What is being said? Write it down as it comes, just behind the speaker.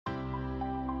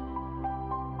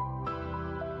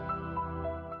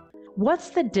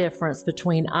What's the difference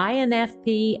between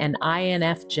INFP and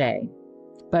INFJ?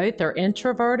 Both are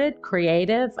introverted,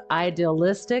 creative,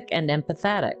 idealistic, and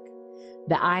empathetic.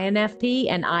 The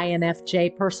INFP and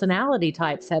INFJ personality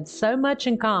types have so much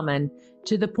in common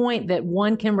to the point that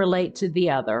one can relate to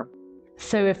the other.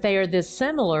 So if they are this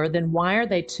similar, then why are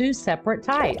they two separate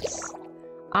types?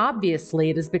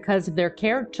 Obviously, it is because of their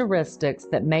characteristics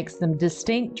that makes them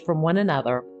distinct from one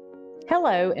another.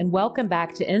 Hello and welcome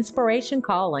back to Inspiration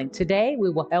Calling. Today we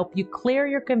will help you clear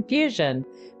your confusion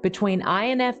between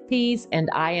INFPs and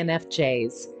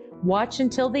INFJs. Watch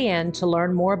until the end to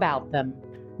learn more about them.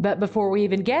 But before we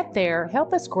even get there,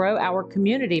 help us grow our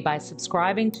community by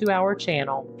subscribing to our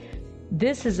channel.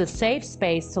 This is a safe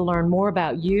space to learn more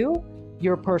about you,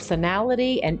 your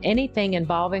personality, and anything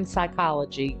involving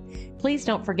psychology. Please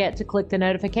don't forget to click the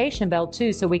notification bell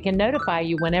too so we can notify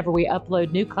you whenever we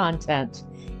upload new content.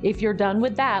 If you're done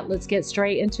with that, let's get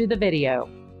straight into the video.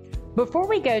 Before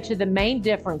we go to the main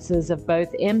differences of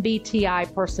both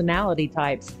MBTI personality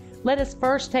types, let us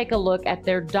first take a look at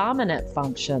their dominant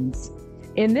functions.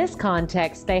 In this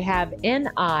context, they have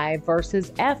NI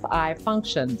versus FI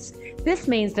functions. This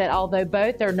means that although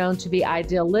both are known to be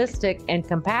idealistic and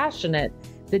compassionate,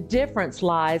 the difference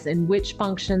lies in which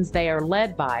functions they are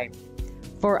led by.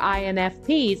 For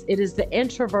INFPs, it is the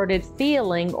introverted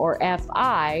feeling, or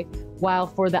FI, while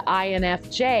for the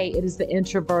INFJ, it is the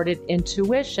introverted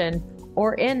intuition,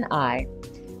 or NI.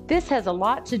 This has a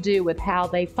lot to do with how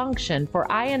they function. For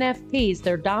INFPs,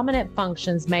 their dominant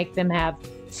functions make them have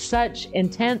such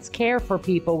intense care for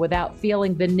people without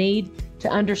feeling the need to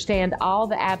understand all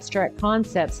the abstract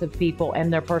concepts of people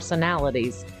and their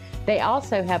personalities. They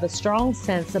also have a strong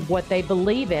sense of what they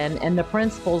believe in and the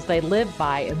principles they live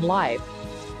by in life.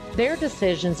 Their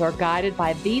decisions are guided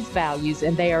by these values,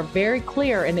 and they are very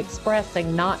clear in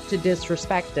expressing not to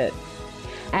disrespect it.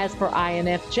 As for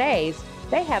INFJs,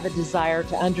 they have a desire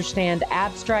to understand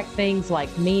abstract things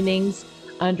like meanings,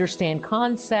 understand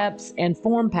concepts, and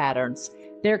form patterns.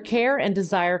 Their care and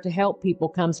desire to help people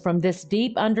comes from this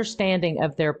deep understanding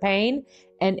of their pain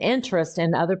and interest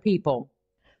in other people.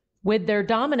 With their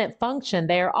dominant function,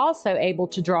 they are also able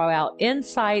to draw out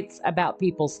insights about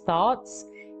people's thoughts,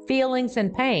 feelings,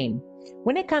 and pain.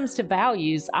 When it comes to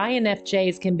values,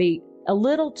 INFJs can be a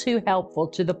little too helpful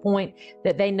to the point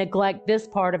that they neglect this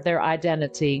part of their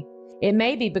identity. It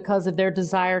may be because of their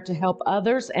desire to help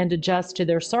others and adjust to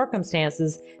their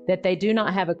circumstances that they do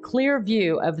not have a clear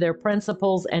view of their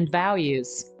principles and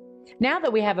values. Now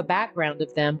that we have a background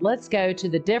of them, let's go to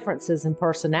the differences in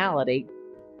personality.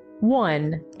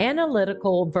 1.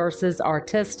 Analytical versus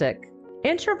artistic.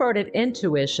 Introverted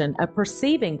intuition, a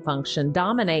perceiving function,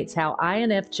 dominates how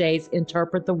INFJs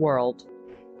interpret the world.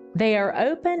 They are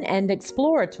open and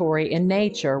exploratory in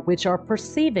nature, which are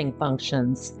perceiving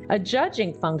functions. A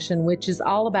judging function, which is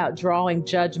all about drawing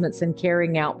judgments and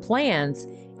carrying out plans,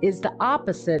 is the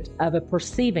opposite of a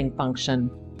perceiving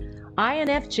function.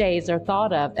 INFJs are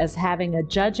thought of as having a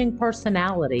judging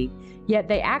personality, yet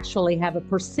they actually have a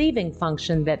perceiving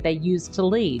function that they use to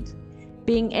lead.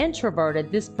 Being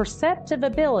introverted, this perceptive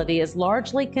ability is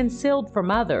largely concealed from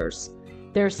others.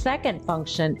 Their second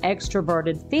function,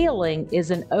 extroverted feeling, is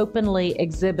an openly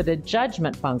exhibited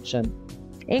judgment function.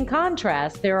 In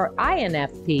contrast, there are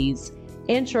INFPs.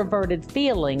 Introverted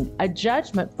feeling, a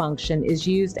judgment function, is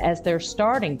used as their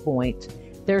starting point.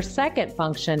 Their second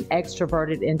function,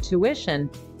 extroverted intuition,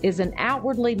 is an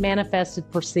outwardly manifested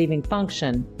perceiving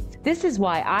function. This is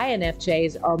why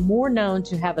INFJs are more known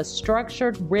to have a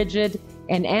structured, rigid,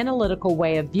 and analytical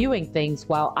way of viewing things,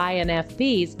 while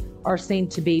INFPs are seen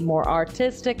to be more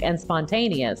artistic and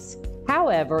spontaneous.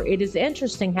 However, it is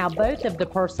interesting how both of the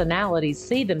personalities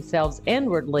see themselves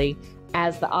inwardly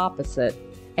as the opposite.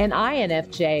 An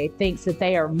INFJ thinks that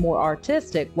they are more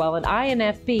artistic, while an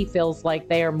INFP feels like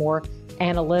they are more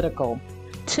analytical.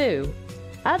 2.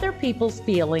 Other people's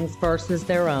feelings versus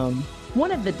their own.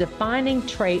 One of the defining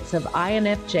traits of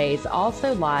INFJs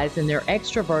also lies in their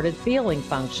extroverted feeling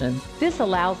function. This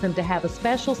allows them to have a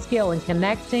special skill in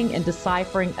connecting and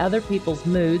deciphering other people's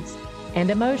moods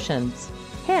and emotions,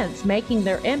 hence making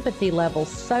their empathy levels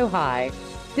so high.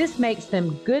 This makes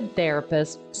them good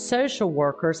therapists, social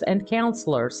workers, and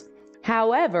counselors.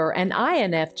 However, an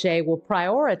INFJ will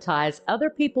prioritize other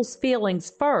people's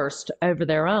feelings first over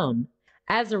their own.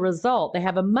 As a result, they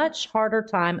have a much harder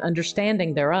time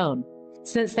understanding their own.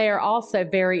 Since they are also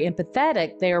very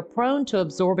empathetic, they are prone to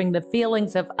absorbing the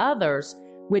feelings of others,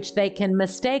 which they can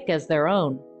mistake as their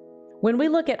own. When we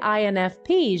look at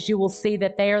INFPs, you will see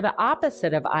that they are the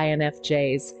opposite of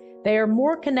INFJs. They are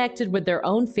more connected with their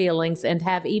own feelings and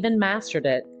have even mastered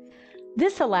it.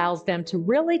 This allows them to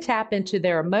really tap into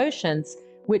their emotions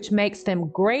which makes them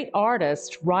great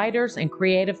artists, writers, and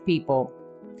creative people.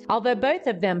 Although both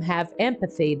of them have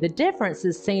empathy, the difference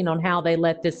is seen on how they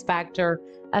let this factor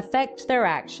affect their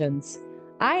actions.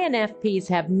 INFPs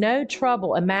have no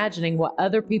trouble imagining what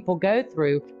other people go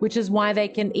through, which is why they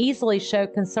can easily show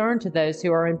concern to those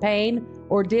who are in pain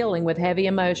or dealing with heavy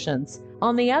emotions.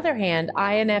 On the other hand,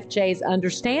 INFJs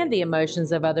understand the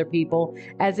emotions of other people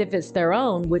as if it's their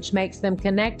own, which makes them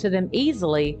connect to them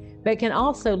easily, but can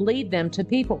also lead them to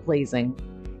people-pleasing.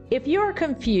 If you are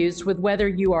confused with whether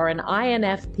you are an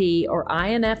INFP or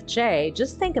INFJ,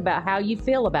 just think about how you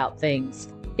feel about things.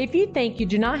 If you think you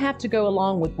do not have to go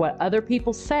along with what other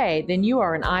people say, then you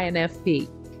are an INFP.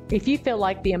 If you feel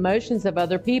like the emotions of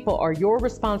other people are your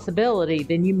responsibility,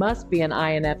 then you must be an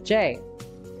INFJ.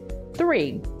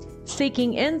 3.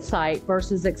 Seeking insight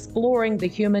versus exploring the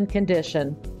human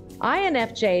condition.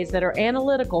 INFJs that are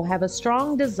analytical have a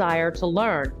strong desire to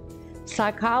learn.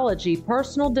 Psychology,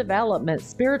 personal development,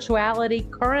 spirituality,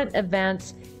 current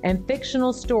events, and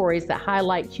fictional stories that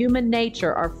highlight human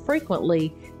nature are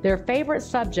frequently their favorite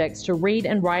subjects to read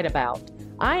and write about.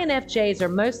 INFJs are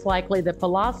most likely the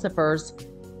philosophers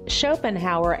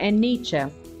Schopenhauer and Nietzsche.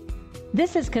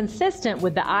 This is consistent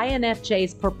with the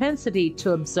INFJ's propensity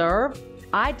to observe,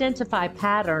 identify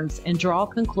patterns, and draw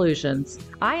conclusions.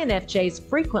 INFJs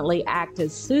frequently act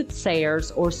as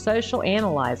soothsayers or social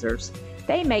analyzers.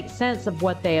 They make sense of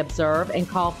what they observe and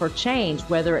call for change,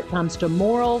 whether it comes to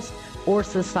morals or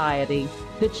society.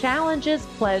 The challenges,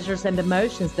 pleasures, and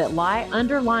emotions that lie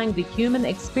underlying the human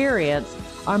experience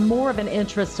are more of an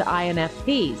interest to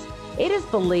INFPs. It is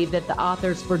believed that the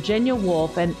authors Virginia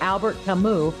Woolf and Albert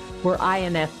Camus were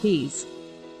INFPs.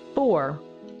 4.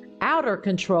 Outer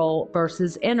control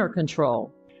versus inner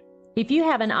control. If you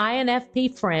have an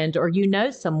INFP friend or you know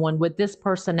someone with this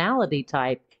personality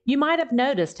type, you might have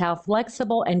noticed how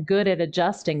flexible and good at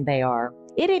adjusting they are.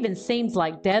 It even seems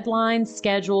like deadlines,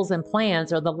 schedules, and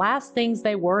plans are the last things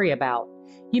they worry about.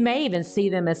 You may even see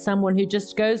them as someone who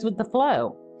just goes with the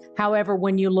flow. However,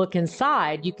 when you look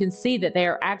inside, you can see that they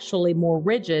are actually more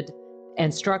rigid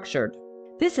and structured.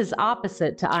 This is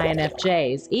opposite to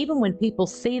INFJs. Even when people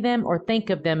see them or think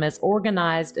of them as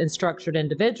organized and structured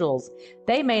individuals,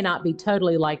 they may not be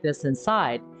totally like this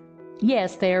inside.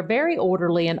 Yes, they are very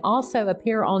orderly and also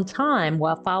appear on time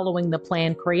while following the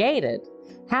plan created.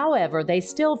 However, they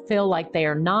still feel like they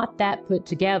are not that put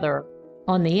together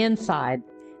on the inside.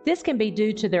 This can be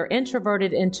due to their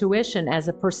introverted intuition as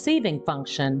a perceiving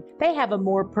function. They have a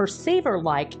more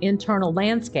perceiver-like internal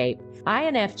landscape.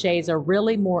 INFJs are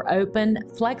really more open,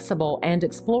 flexible, and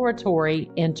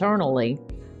exploratory internally.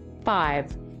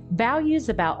 5. Values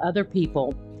about other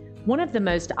people. One of the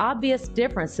most obvious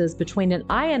differences between an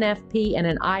INFP and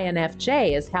an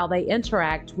INFJ is how they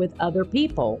interact with other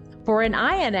people. For an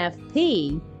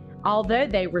INFP, although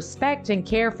they respect and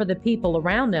care for the people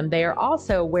around them, they are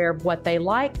also aware of what they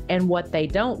like and what they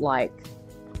don't like.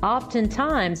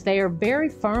 Oftentimes, they are very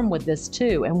firm with this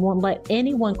too and won't let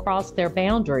anyone cross their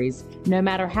boundaries, no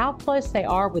matter how close they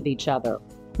are with each other.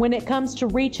 When it comes to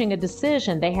reaching a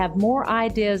decision, they have more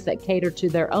ideas that cater to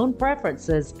their own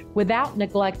preferences without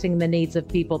neglecting the needs of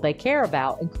people they care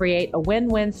about and create a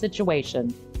win-win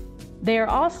situation. They are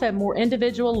also more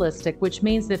individualistic, which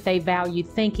means that they value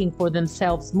thinking for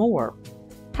themselves more.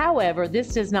 However,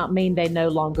 this does not mean they no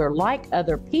longer like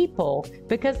other people,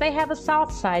 because they have a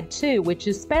soft side too, which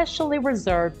is specially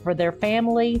reserved for their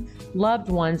family, loved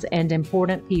ones, and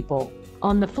important people.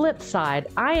 On the flip side,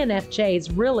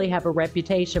 INFJs really have a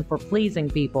reputation for pleasing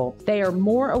people. They are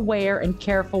more aware and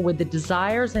careful with the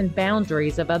desires and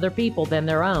boundaries of other people than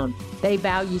their own. They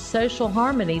value social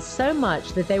harmony so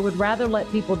much that they would rather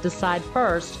let people decide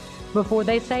first before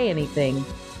they say anything.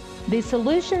 The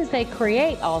solutions they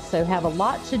create also have a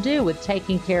lot to do with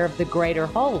taking care of the greater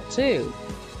whole too.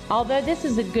 Although this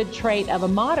is a good trait of a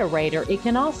moderator, it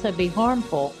can also be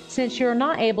harmful since you're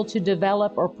not able to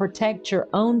develop or protect your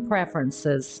own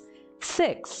preferences.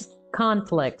 6.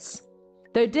 Conflicts.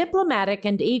 Though diplomatic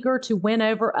and eager to win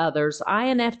over others,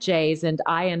 INFJs and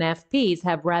INFPs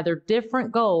have rather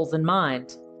different goals in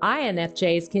mind.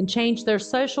 INFJs can change their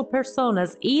social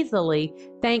personas easily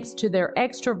thanks to their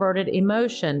extroverted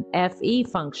emotion (FE)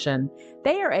 function.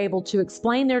 They are able to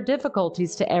explain their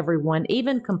difficulties to everyone,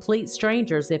 even complete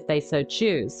strangers if they so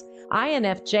choose.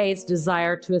 INFJs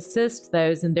desire to assist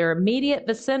those in their immediate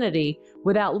vicinity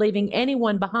without leaving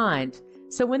anyone behind.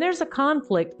 So when there's a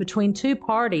conflict between two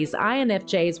parties,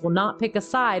 INFJs will not pick a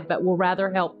side but will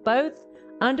rather help both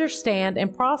understand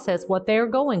and process what they are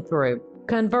going through.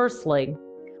 Conversely,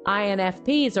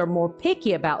 INFPs are more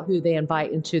picky about who they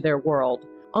invite into their world.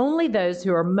 Only those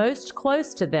who are most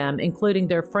close to them, including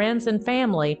their friends and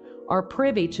family, are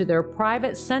privy to their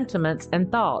private sentiments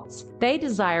and thoughts. They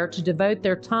desire to devote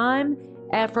their time,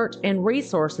 effort, and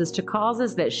resources to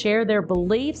causes that share their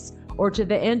beliefs or to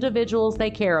the individuals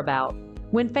they care about.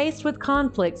 When faced with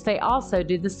conflicts, they also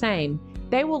do the same.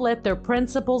 They will let their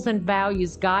principles and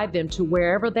values guide them to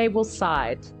wherever they will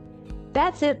side.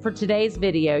 That's it for today's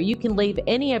video. You can leave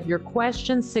any of your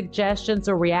questions, suggestions,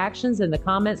 or reactions in the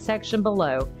comments section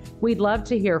below. We'd love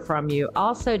to hear from you.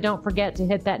 Also, don't forget to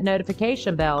hit that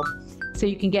notification bell so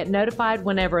you can get notified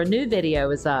whenever a new video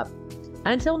is up.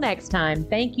 Until next time,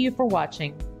 thank you for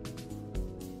watching.